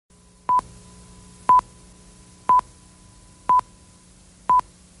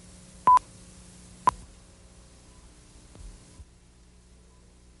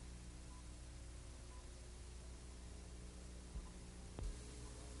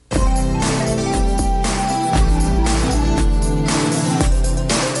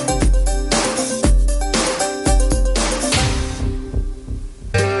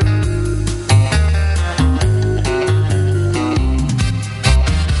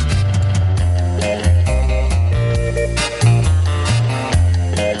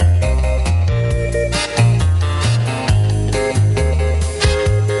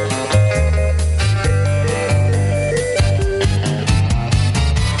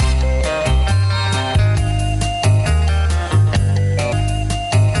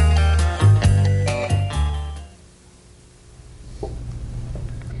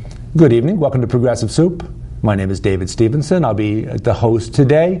Good evening. Welcome to Progressive Soup. My name is David Stevenson. I'll be the host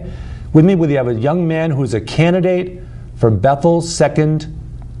today. With me, we have a young man who's a candidate for Bethel's 2nd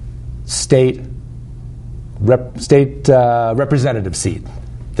state representative seat,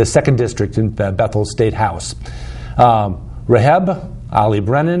 the 2nd district in Bethel State House. Raghib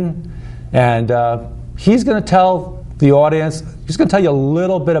Allie-Brennan, and he's going to tell the audience, he's going to tell you a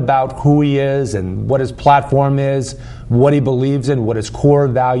little bit about who he is and what his platform is, what he believes in, what his core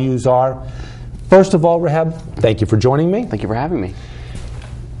values are. First of all, Raghib, thank you for joining me. Thank you for having me.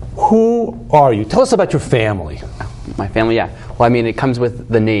 Who are you? Tell us about your family. My family, yeah. Well, I mean, it comes with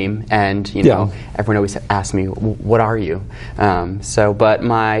the name, and everyone always asks me, "What are you?" But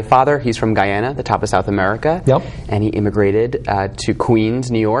my father, he's from Guyana, the top of South America, and he immigrated to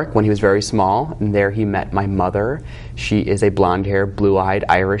Queens, New York, when he was very small, and there he met my mother. She is a blonde-haired, blue-eyed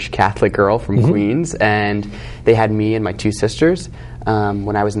Irish Catholic girl from Queens, and they had me and my 2 sisters.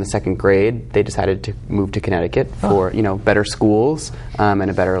 When I was in the 2nd grade, they decided to move to Connecticut for better schools and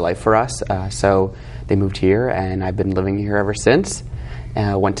a better life for us. So they moved here, and I've been living here ever since.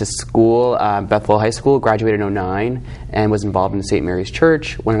 Went to school, Bethel High School, graduated in 2009, and was involved in the St. Mary's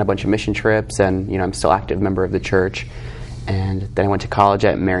Church, went on a bunch of mission trips, and I'm still an active member of the church. And then I went to college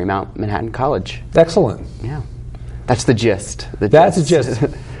at Marymount Manhattan College. Excellent. Yeah. That's the gist. That's the gist.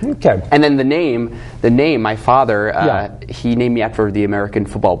 Okay. And then the name, my father, he named me after the American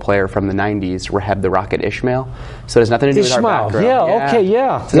football player from the 90s, Raghib the Rocket Ishmael. So it has nothing to do with our background. Okay,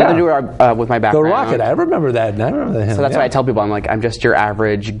 yeah. So nothing to do with my background. The Rocket, I remember that. So that's why I tell people, I'm just your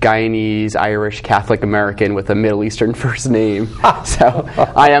average Guyanese, Irish, Catholic American with a Middle Eastern first name. So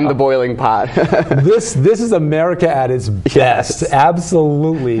I am the boiling pot. This is America at its best. Yes.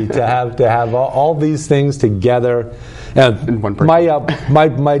 Absolutely, to have all these things together.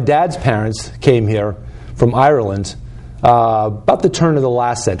 My dad's parents came here from Ireland about the turn of the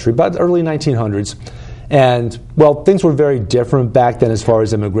last century, about the early 1900s. And, well, things were very different back then as far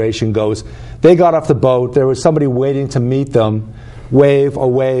as immigration goes. They got off the boat. There was somebody waiting to meet them. Wave.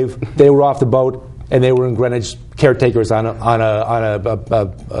 They were off the boat, and they were in Greenwich, caretakers on a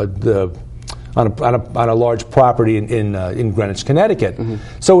large property in Greenwich, Connecticut.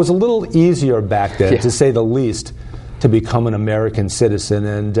 So it was a little easier back then, to say the least, to become an American citizen.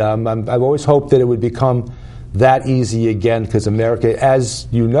 And I've always hoped that it would become that easy again, because America, as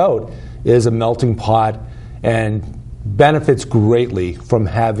you note, is a melting pot and benefits greatly from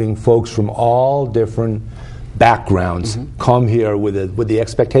having folks from all different backgrounds come here with the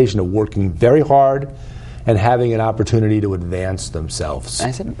expectation of working very hard and having an opportunity to advance themselves.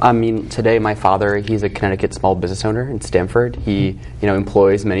 Today my father, he's a Connecticut small business owner in Stamford. He,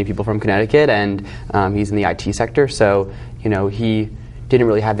 employs many people from Connecticut, and he's in the IT sector. So, he didn't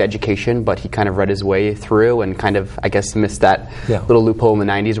really have the education, but he kind of read his way through and kind of, I guess, missed that little loophole in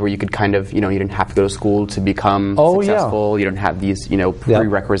the 90s where you could kind of, you didn't have to go to school to become successful. You don't have these,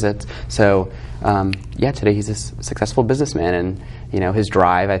 prerequisites. So, today he's a successful businessman, and, his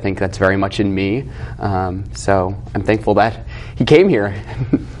drive, I think that's very much in me. So I'm thankful that he came here.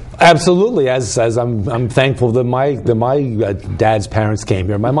 Absolutely, as I'm thankful that my dad's parents came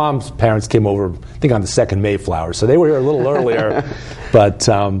here. My mom's parents came over, I think, on the 2nd Mayflower, so they were here a little earlier. But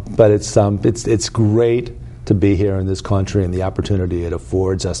it's great to be here in this country and the opportunity it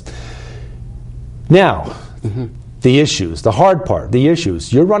affords us. Now, the issues, the hard part, the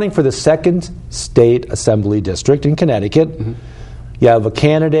issues. You're running for the 2nd State Assembly District in Connecticut. You have a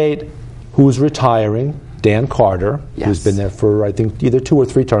candidate who's retiring, Dan Carter, who's been there for, I think, either 2 or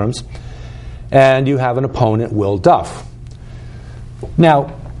 3 terms. And you have an opponent, Will Duff.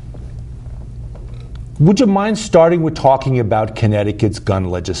 Now, would you mind starting with talking about Connecticut's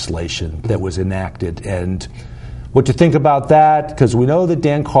gun legislation that was enacted and what you think about that? Because we know that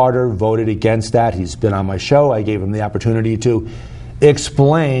Dan Carter voted against that. He's been on my show. I gave him the opportunity to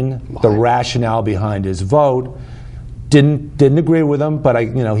explain the rationale behind his vote. Didn't agree with him, but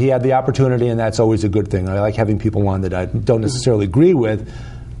he had the opportunity, and that's always a good thing. I like having people on that I don't necessarily agree with,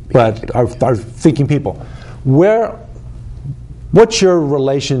 but are thinking people. What's your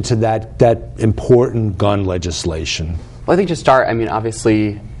relation to that important gun legislation? Well, I think to start,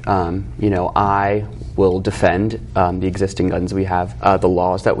 obviously, I will defend the existing guns we have, the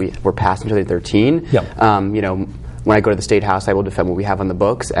laws that were passed in 2013. When I go to the State House, I will defend what we have on the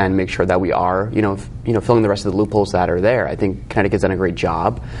books and make sure that we are, filling the rest of the loopholes that are there. I think Connecticut's done a great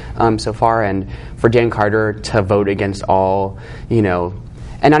job so far, and for Dan Carter to vote against all,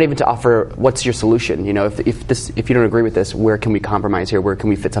 and not even to offer what's your solution. You know, if you don't agree with this, where can we compromise here? Where can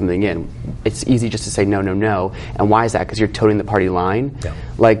we fit something in? It's easy just to say no, no, no. And why is that? Because you're toting the party line. Yeah.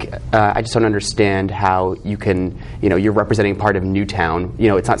 Like, I just don't understand how you can, you know, you're representing part of Newtown. You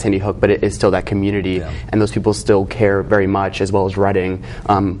know, it's not Sandy Hook, but it is still that community, yeah. And those people still care very much, as well as Reading,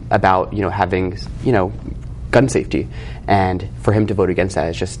 about, you know, having, you know, gun safety. And for him to vote against that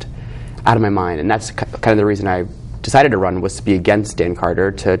is just out of my mind. And that's kind of the reason I decided to run, was to be against Dan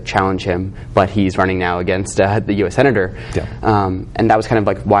Carter, to challenge him, but he's running now against the U.S. Senator. Yeah. And that was kind of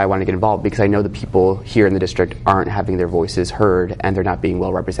like why I wanted to get involved, because I know the people here in the district aren't having their voices heard, and they're not being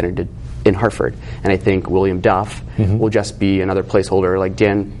well represented in Hartford. And I think William Duff will just be another placeholder like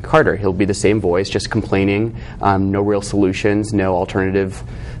Dan Carter. He'll be the same voice, just complaining, no real solutions, no alternative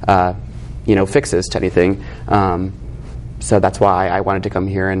you know, fixes to anything. So that's why I wanted to come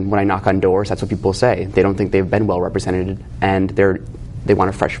here, and when I knock on doors, that's what people say. They don't think they've been well represented, and they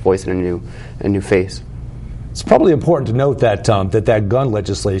want a fresh voice and a new face. It's probably important to note that that gun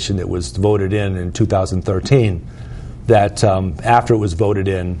legislation that was voted in 2013, that after it was voted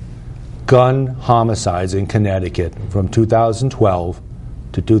in, gun homicides in Connecticut from 2012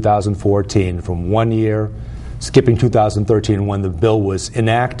 to 2014, from 1 year, skipping 2013 when the bill was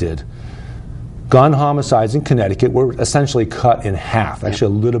enacted, gun homicides in Connecticut were essentially cut in half, actually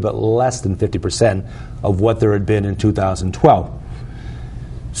a little bit less than 50% of what there had been in 2012.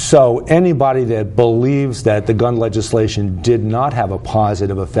 So anybody that believes that the gun legislation did not have a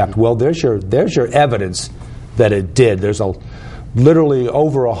positive effect, well, there's your evidence that it did. There's literally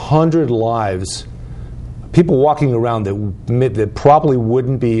over 100 lives, people walking around that probably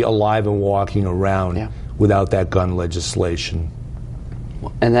wouldn't be alive and walking around without that gun legislation.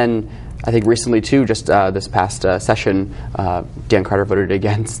 And then I think recently, too, just this past session, Dan Carter voted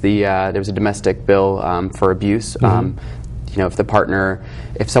against there was a domestic bill for abuse. You know,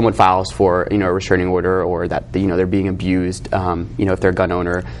 if someone files for, you know, a restraining order, or that, you know, they're being abused, you know, if they're a gun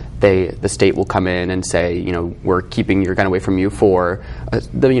owner, the state will come in and say, you know, we're keeping your gun away from you for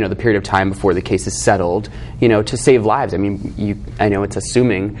the period of time before the case is settled, you know, to save lives. I mean, I know it's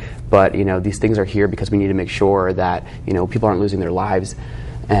assuming, but, you know, these things are here because we need to make sure that, you know, people aren't losing their lives.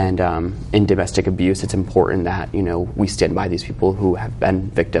 And in domestic abuse, it's important that, you know, we stand by these people who have been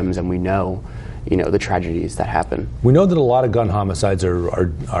victims, and we know, you know, the tragedies that happen. We know that a lot of gun homicides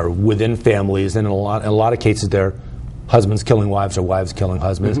are within families, and in a lot of cases they're husbands killing wives or wives killing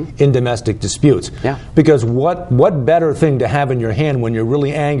husbands in domestic disputes. Yeah. Because what better thing to have in your hand when you're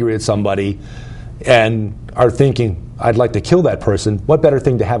really angry at somebody and are thinking, I'd like to kill that person, what better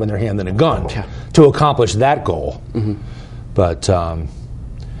thing to have in their hand than a gun to accomplish that goal? But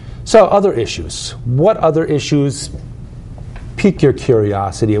so other issues. What other issues pique your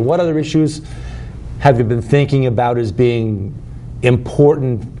curiosity, and what other issues have you been thinking about as being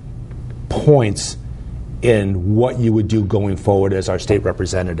important points in what you would do going forward as our state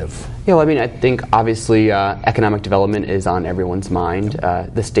representative? Yeah, well, I mean, I think obviously economic development is on everyone's mind.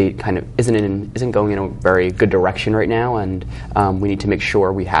 The state kind of isn't going in a very good direction right now, and we need to make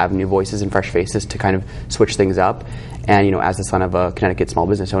sure we have new voices and fresh faces to kind of switch things up. And, you know, as the son of a Connecticut small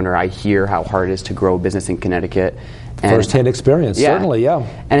business owner, I hear how hard it is to grow a business in Connecticut. First-hand experience, certainly, yeah.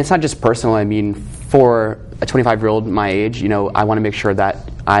 And it's not just personal. I mean, for a 25-year-old my age, you know, I want to make sure that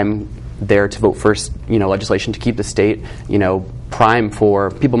I'm there to vote for, you know, legislation to keep the state, you know, prime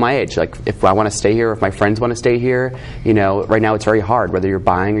for people my age. Like, if I want to stay here, if my friends want to stay here, you know, right now it's very hard. Whether you're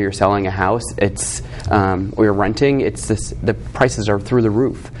buying or you're selling a house, it's or you're renting, the prices are through the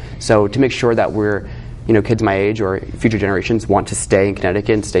roof. So to make sure that we're, you know, kids my age or future generations want to stay in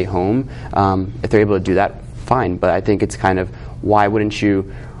Connecticut and stay home, if they're able to do that, fine. But I think it's kind of, why wouldn't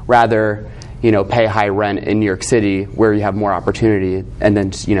you rather, you know, pay high rent in New York City where you have more opportunity, and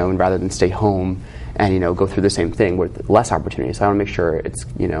then, you know, rather than stay home and, you know, go through the same thing with less opportunity. So I want to make sure it's,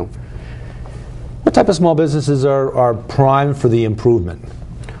 you know. What type of small businesses are primed for the improvement?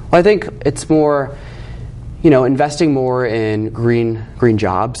 Well, I think it's more, you know, investing more in green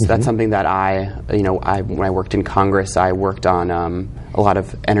jobs. That's something that when I worked in Congress, I worked on a lot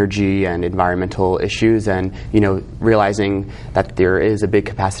of energy and environmental issues, and, you know, realizing that there is a big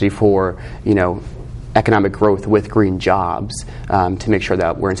capacity for, you know, economic growth with green jobs, to make sure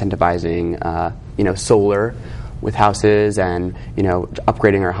that we're incentivizing, you know, solar with houses, and, you know,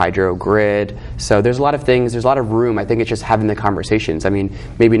 upgrading our hydro grid. So there's a lot of things, there's a lot of room. I think it's just having the conversations. I mean,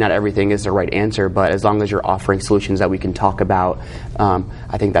 maybe not everything is the right answer, but as long as you're offering solutions that we can talk about,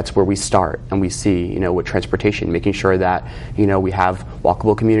 I think that's where we start. And we see, you know, with transportation, making sure that, you know, we have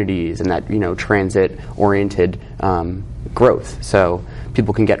walkable communities and that, you know, transit-oriented growth, so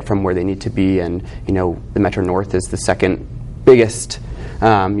people can get from where they need to be. And, you know, the Metro North is the second biggest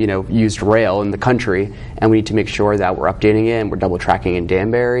used rail in the country, and we need to make sure that we're updating it and we're double tracking in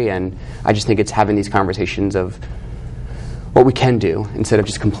Danbury. And I just think it's having these conversations of what we can do instead of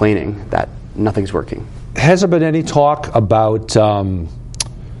just complaining that nothing's working. Has there been any talk about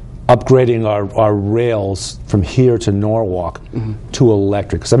upgrading our rails from here to Norwalk to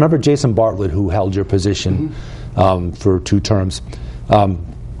electric? Because I remember Jason Bartlett, who held your position for 2 terms,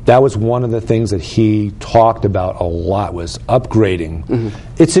 that was one of the things that he talked about a lot, was upgrading.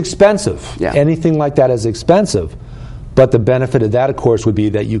 It's expensive. Yeah. Anything like that is expensive. But the benefit of that, of course, would be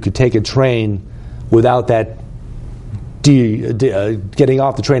that you could take a train without that getting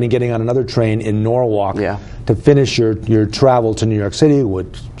off the train and getting on another train in Norwalk to finish your travel to New York City.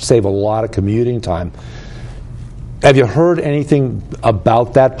 Would save a lot of commuting time. Have you heard anything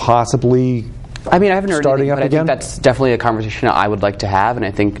about that possibly? I mean, I haven't heard anything, but I again? think that's definitely a conversation I would like to have, and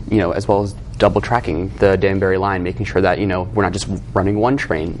I think, as well as double tracking the Danbury line, making sure that, we're not just running one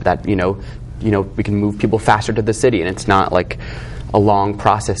train, that, we can move people faster to the city, and it's not like a long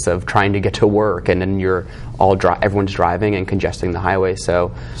process of trying to get to work, and then everyone's driving and congesting the highway.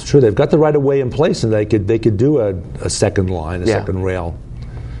 So it's true, they've got the right of way in place, and they could do a second line, second rail.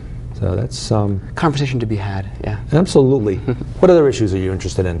 So that's conversation to be had. Yeah, absolutely. What other issues are you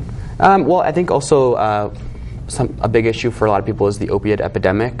interested in? Well, I think also a big issue for a lot of people is the opiate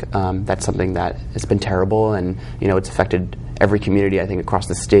epidemic. That's something that has been terrible, and it's affected every community, I think, across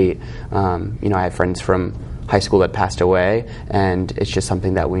the state. I have friends from high school that passed away, and it's just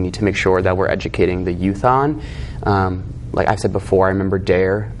something that we need to make sure that we're educating the youth on. Like I've said before, I remember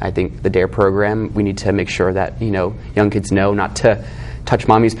DARE. I think the DARE program, we need to make sure that young kids know not to touch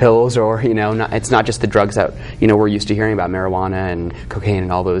mommy's pills, or it's not just the drugs that we're used to hearing about, marijuana and cocaine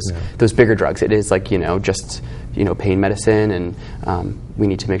and all those bigger drugs. It is like just pain medicine, and we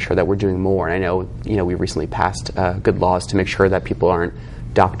need to make sure that we're doing more. And I know we recently passed good laws to make sure that people aren't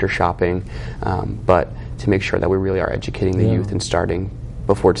doctor shopping, but to make sure that we really are educating the youth and starting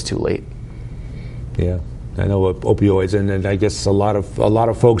before it's too late. Yeah, I know opioids, and I guess a lot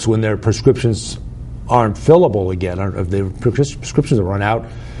of folks, when their prescriptions aren't fillable again, or if their prescriptions are run out,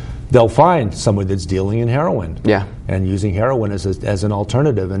 they'll find someone that's dealing in heroin. Yeah, and using heroin as an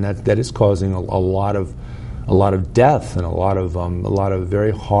alternative, and that is causing a lot of death and a lot of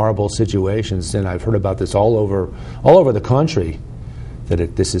very horrible situations. And I've heard about this all over the country,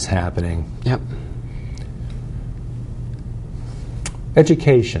 that this is happening. Yep.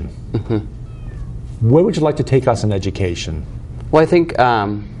 Education. Where would you like to take us in education? Well, I think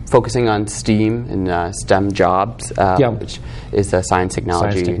focusing on STEAM and STEM jobs, which is science,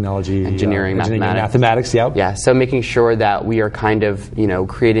 technology, engineering, mathematics. Yeah, so making sure that we are kind of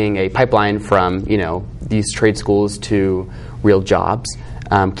creating a pipeline from these trade schools to real jobs,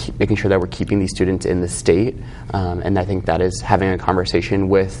 making sure that we're keeping these students in the state, and I think that is having a conversation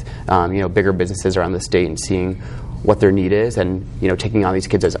with bigger businesses around the state and seeing what their need is, and taking on these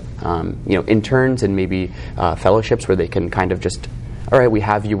kids as interns and maybe fellowships, where they can kind of just, all right, we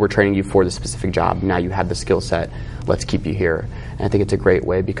have you, we're training you for the specific job, now you have the skill set, let's keep you here. And I think it's a great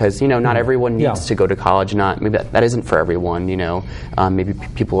way, because not everyone needs to go to college. Maybe that isn't for everyone. Maybe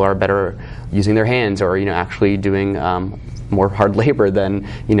people are better using their hands, or actually doing more hard labor than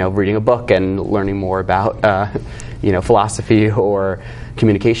reading a book and learning more about philosophy or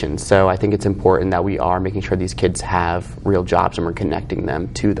communications. So I think it's important that we are making sure these kids have real jobs and we're connecting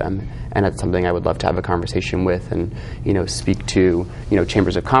them to them. And that's something I would love to have a conversation with, and speak to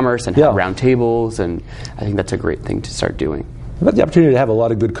chambers of commerce and have round tables, and I think that's a great thing to start doing. I've had the opportunity to have a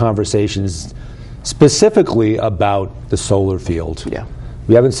lot of good conversations specifically about the solar field. Yeah.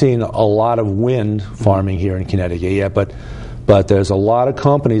 We haven't seen a lot of wind farming here in Connecticut yet, but there's a lot of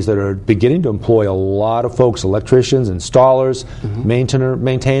companies that are beginning to employ a lot of folks, electricians, installers,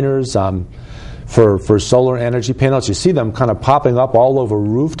 maintainers, for solar energy panels. You see them kind of popping up all over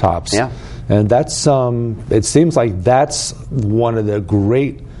rooftops. Yeah. And that's it seems like that's one of the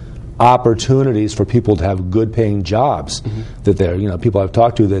great opportunities for people to have good paying jobs. That they're, people I've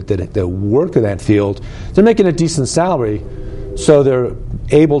talked to that work in that field, they're making a decent salary, so they're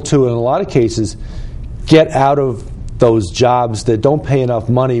able to, in a lot of cases, get out of those jobs that don't pay enough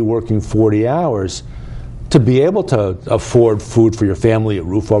money, working 40 hours, to be able to afford food for your family, a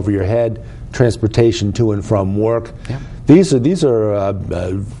roof over your head, transportation to and from work. Yeah. These are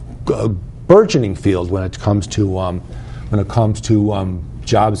a burgeoning field when it comes to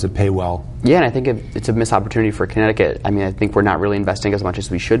jobs that pay well. Yeah, and I think it's a missed opportunity for Connecticut. I mean, I think we're not really investing as much as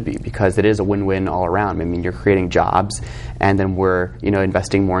we should be, because it is a win-win all around. I mean, you're creating jobs, and then we're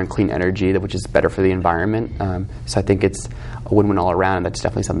investing more in clean energy, which is better for the environment. So I think it's a win-win all around, and that's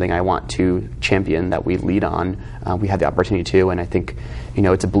definitely something I want to champion, that we lead on. We have the opportunity to, and I think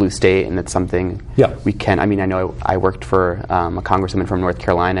it's a blue state, and it's something we can. I mean, I know I worked for a congresswoman from North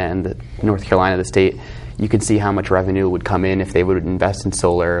Carolina, and North Carolina, the state, you can see how much revenue would come in if they would invest in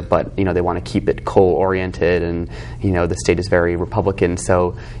solar, but they want to keep it coal-oriented, and the state is very Republican,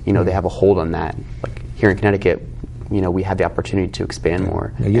 so they have a hold on that. Like here in Connecticut, we have the opportunity to expand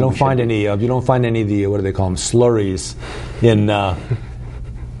more. You don't find any of the, what do they call them, slurries in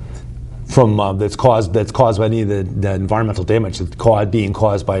from that's caused by any of the environmental damage that's being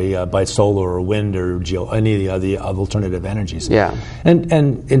caused by solar or wind or any of the alternative energies. Yeah. And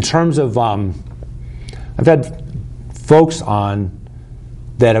in terms of I've had folks on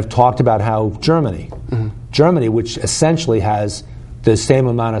that have talked about how Germany, which essentially has the same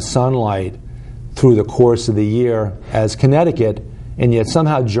amount of sunlight through the course of the year as Connecticut, and yet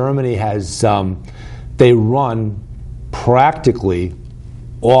somehow Germany has, they run practically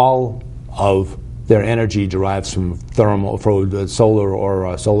all of their energy derives from solar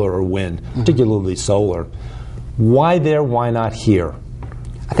or wind, particularly solar. Why there? Why not here?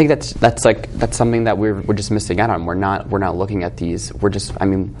 I think that's something that we're just missing out on. We're not looking at these. We're just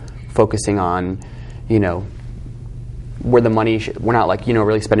focusing on where the money we're not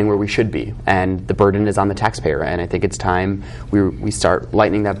really spending where we should be, and the burden is on the taxpayer. And I think it's time we start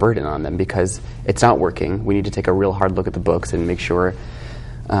lightening that burden on them, because it's not working. We need to take a real hard look at the books and make sure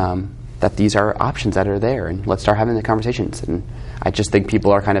that these are options that are there, and let's start having the conversations. And I just think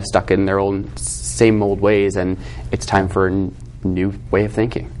people are kind of stuck in their own same old ways, and it's time for new way of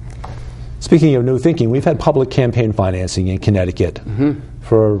thinking. Speaking of new thinking, we've had public campaign financing in Connecticut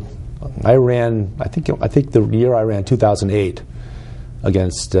for. I think the year I ran, 2008,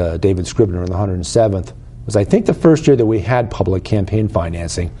 against David Scribner in the 107th, was I think the first year that we had public campaign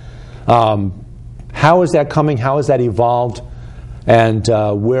financing. How is that coming? How has that evolved? And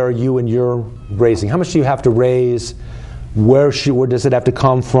where are you in your raising? How much do you have to raise? Where does it have to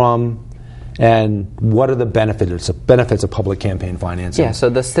come from? And what are the benefits of public campaign financing? Yeah, so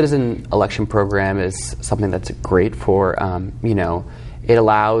the citizen election program is something that's great for, it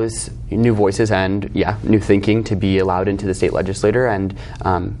allows new voices and, new thinking to be allowed into the state legislature. And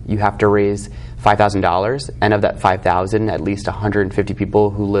you have to raise $5,000. And of that $5,000, at least 150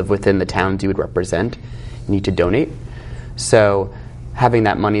 people who live within the towns you would represent need to donate. So having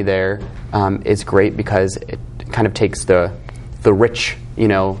that money there is great, because it kind of takes the rich,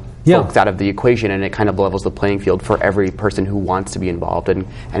 folks out of the equation, and it kind of levels the playing field for every person who wants to be involved and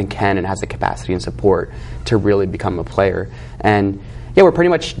can and has the capacity and support to really become a player. And we're pretty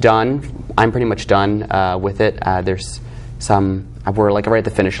much done. I'm pretty much done with it. We're like right at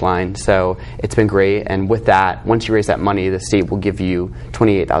the finish line, so it's been great. And with that, once you raise that money, the state will give you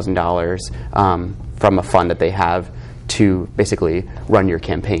 $28,000 from a fund that they have to basically run your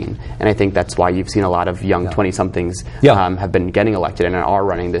campaign. And I think that's why you've seen a lot of young 20-somethings have been getting elected and are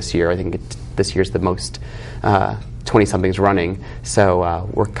running this year. I think this year's the most 20-somethings running. So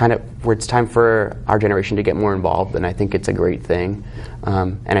it's time for our generation to get more involved, and I think it's a great thing.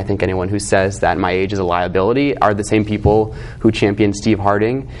 And I think anyone who says that my age is a liability are the same people who championed Steve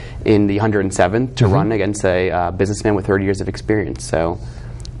Harding in the 107th to run against a businessman with 30 years of experience. So,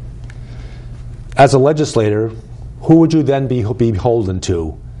 as a legislator, who would you then be beholden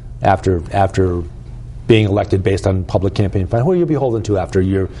to after being elected based on public campaign financing? Who are you beholden to after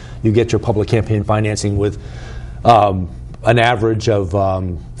you get your public campaign financing with an average of,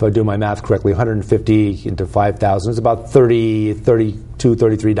 if I do my math correctly, 150 into 5,000 is about $32,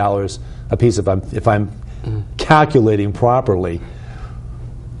 $33 a piece if I'm calculating properly.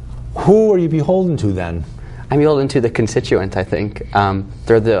 Who are you beholden to then? I'm beholden to the constituents, I think.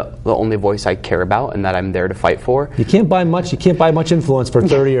 They're the only voice I care about and that I'm there to fight for. You can't buy much influence for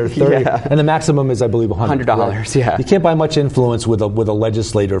 30 or 30, and the maximum is, I believe, $100. $100, yeah. You can't buy much influence with a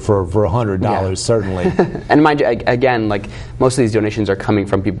legislator for $100, certainly. And mind you, again, like most of these donations are coming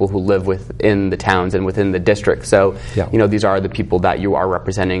from people who live within the towns and within the district. So, these are the people that you are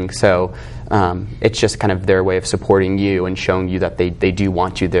representing. So it's just kind of their way of supporting you and showing you that they do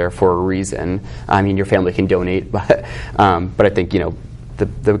want you there for a reason. I mean, your family can donate, but I think,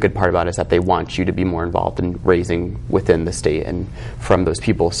 the good part about it is that they want you to be more involved in raising within the state and from those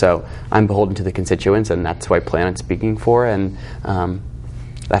people. So I'm beholden to the constituents, and that's who I plan on speaking for, and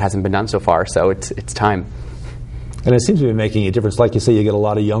that hasn't been done so far, so it's time. And it seems to be making a difference. Like you say, you get a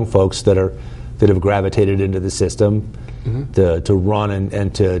lot of young folks that have gravitated into the system. to run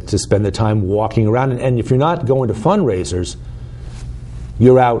and to spend the time walking around. And if you're not going to fundraisers,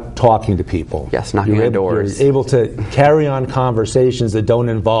 you're out talking to people. Yes, knocking on doors. You're able to carry on conversations that don't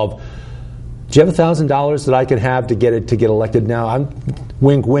involve, do you have $1,000 that I can have to get elected now? I'm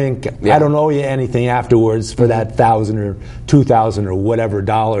wink, wink. Yeah. I don't owe you anything afterwards for that $1,000 or $2,000 or whatever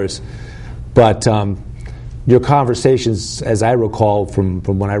dollars. But your conversations, as I recall from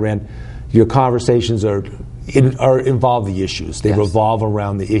when I ran, your conversations involve the issues. They revolve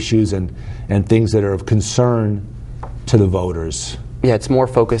around the issues and things that are of concern to the voters. Yeah, it's more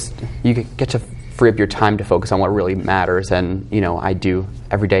focused. You get to free up your time to focus on what really matters, and I do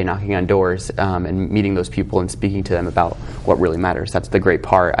every day, knocking on doors and meeting those people and speaking to them about what really matters. That's the great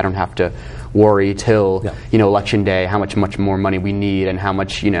part. I don't have to worry till election day how much more money we need and how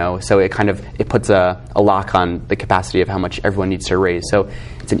much So it puts a lock on the capacity of how much everyone needs to raise. So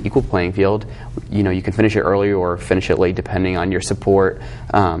it's an equal playing field. You can finish it early or finish it late depending on your support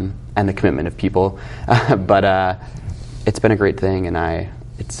and the commitment of people. But it's been a great thing, and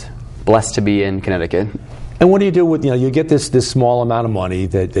it's blessed to be in Connecticut. And what do you do with, you get this small amount of money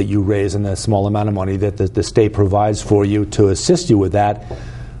that you raise and the small amount of money that the state provides for you to assist you with that?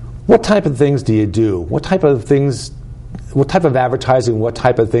 What type of things do you do? What type of advertising, what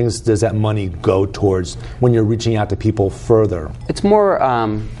type of things does that money go towards when you're reaching out to people further? It's more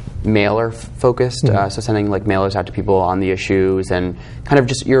mailer focused, so sending mailers out to people on the issues and kind of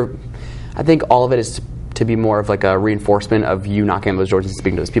just I think all of it is to be more of a reinforcement of you knocking on those doors and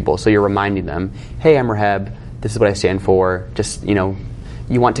speaking to those people. So you're reminding them, hey, I'm Raghib, this is what I stand for. Just,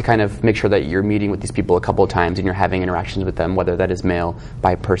 you want to kind of make sure that you're meeting with these people a couple of times and you're having interactions with them, whether that is mail,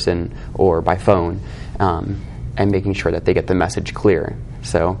 by person, or by phone, and making sure that they get the message clear.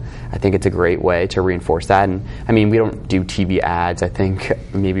 So I think it's a great way to reinforce that. And I mean, we don't do TV ads, I think,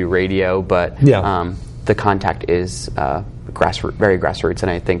 maybe radio, but the contact is very grassroots, and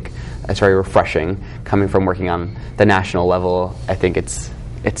I think it's very refreshing coming from working on the national level. I think it's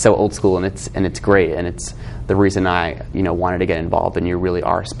so old school, and it's great, and it's the reason I wanted to get involved. And you really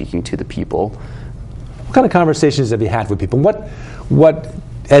are speaking to the people. What kind of conversations have you had with people? What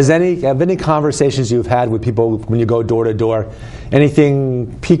have any conversations you've had with people when you go door to door?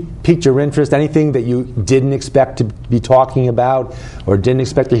 Anything piqued your interest? Anything that you didn't expect to be talking about, or didn't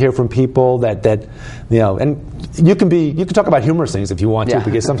expect to hear from people? And you can talk about humorous things if you want to,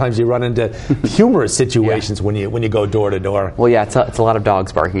 because sometimes you run into humorous situations when you go door to door. Well, yeah, it's a lot of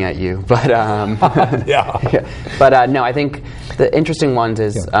dogs barking at you, but But no, I think the interesting ones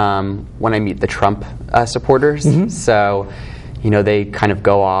is when I meet the Trump supporters. So. They kind of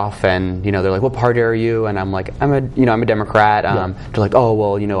go off and, they're like, what party are you? And I'm like, I'm a Democrat. They're like, oh,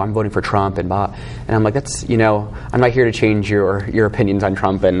 well, I'm voting for Trump and blah. And I'm like, that's, I'm not here to change your opinions on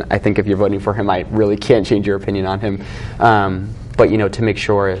Trump. And I think if you're voting for him, I really can't change your opinion on him. But, to make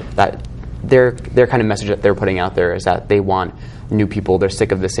sure that their kind of message that they're putting out there is that they want new people. They're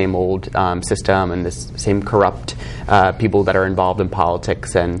sick of the same old system and this same corrupt people that are involved in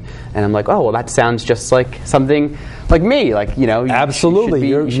politics. And I'm like, oh, well, that sounds just like something like me. Absolutely.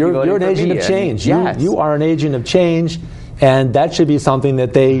 You're an agent of change. You are an agent of change. And that should be something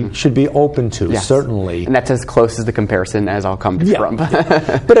that they should be open to, certainly. And that's as close as the comparison as I'll come to Trump.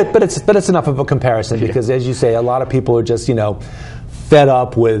 But it's enough of a comparison because, as you say, a lot of people are just fed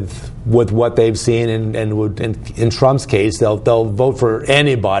up with what they've seen, and in Trump's case, they'll vote for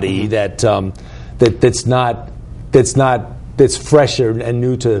anybody that's fresh and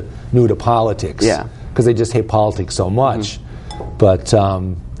new to politics. Because they just hate politics so much. But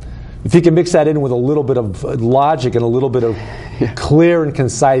if you can mix that in with a little bit of logic and a little bit of clear and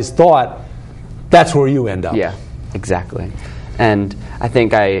concise thought, that's where you end up. Yeah, exactly. And I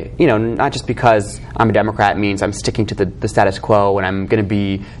think not just because I'm a Democrat means I'm sticking to the status quo and I'm going to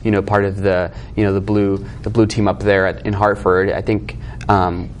be, part of the blue team up there in Hartford. I think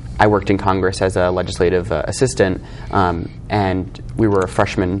I worked in Congress as a legislative assistant, and we were a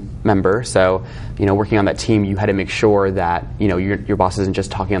freshman member. So, working on that team, you had to make sure that your boss isn't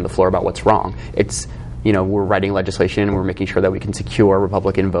just talking on the floor about what's wrong. It's we're writing legislation and we're making sure that we can secure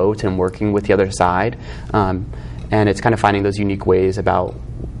Republican vote and working with the other side. And it's kind of finding those unique ways about,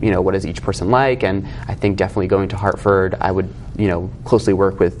 what is each person like. And I think definitely going to Hartford, I would, closely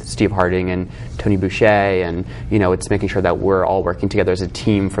work with Steve Harding and Tony Boucher. And, it's making sure that we're all working together as a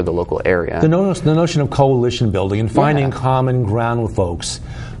team for the local area. The notion of coalition building and finding common ground with folks.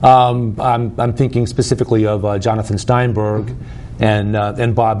 I'm thinking specifically of Jonathan Steinberg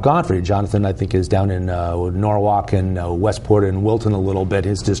and Bob Godfrey. Jonathan, I think, is down in Norwalk and Westport and Wilton a little bit,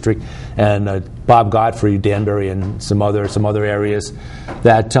 his district, and Bob Godfrey, Danbury, and some other areas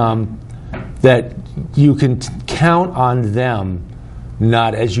that you can count on them,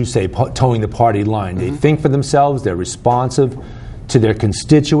 not, as you say, towing the party line. They think for themselves. They're responsive to their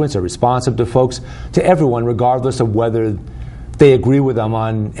constituents. They're responsive to folks, to everyone, regardless of whether they agree with them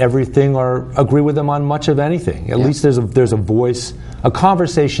on everything or agree with them on much of anything. At least there's a voice, a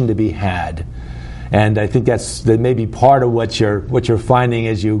conversation to be had. And I think that may be part of what you're finding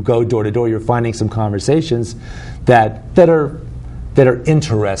as you go door to door. You're finding some conversations that are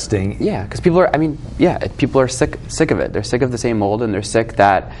interesting. Yeah, because people are sick of it. They're sick of the same mold, and they're sick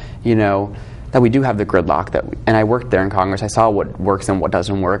that that we do have the gridlock. And I worked there in Congress. I saw what works and what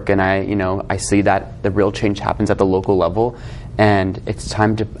doesn't work, and I see that the real change happens at the local level. And it's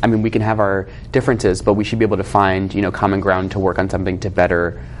time to. We can have our differences, but we should be able to find common ground to work on something to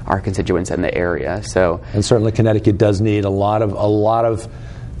better our constituents in the area. So, and certainly Connecticut does need a lot of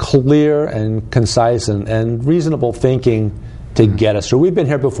clear and concise and reasonable thinking to get us through. We've been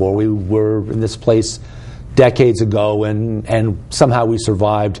here before. We were in this place decades ago, and somehow we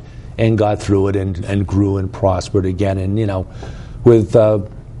survived and got through it and grew and prospered again. And with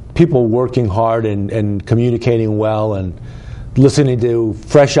people working hard and communicating well and listening to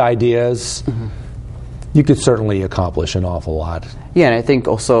fresh ideas, you could certainly accomplish an awful lot. Yeah, and I think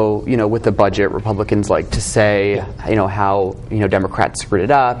also, with the budget, Republicans like to say, how, Democrats screwed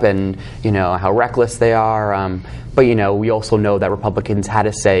it up and, how reckless they are. But, we also know that Republicans had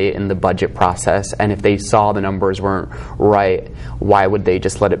a say in the budget process, and if they saw the numbers weren't right, why would they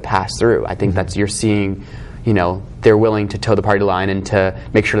just let it pass through? I think you're seeing, they're willing to toe the party line and to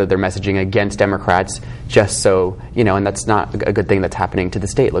make sure that they're messaging against Democrats just so, and that's not a good thing that's happening to the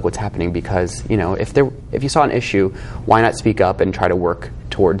state. Look what's happening because, if you saw an issue, why not speak up and try to work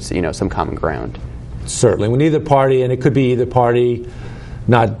towards, some common ground? Certainly. When either party, and it could be either party,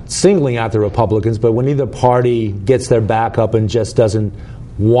 not singling out the Republicans, but when either party gets their back up and just doesn't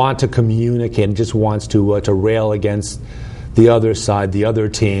want to communicate and just wants to rail against the other side, the other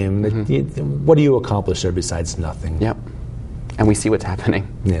team, what do you accomplish there besides nothing? Yep. And we see what's happening.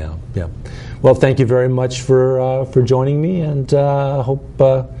 Yeah. Well, thank you very much for joining me, and I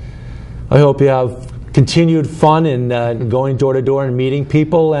hope you have continued fun in going door to door and meeting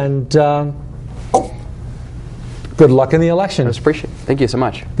people, and good luck in the election. I appreciate it. Thank you so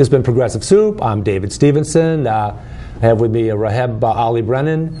much. This has been Progressive Soup. I'm David Stevenson. I have with me Raghib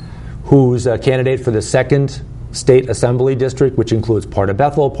Allie-Brennan, who's a candidate for the 2nd State Assembly District, which includes part of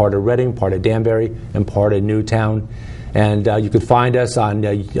Bethel, part of Reading, part of Danbury, and part of Newtown. And you could find us on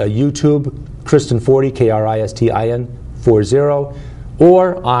YouTube, Kristin40, Kristin 40,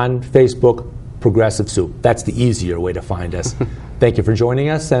 or on Facebook, Progressive Soup. That's the easier way to find us. Thank you for joining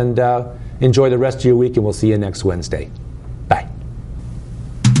us, and enjoy the rest of your week, and we'll see you next Wednesday.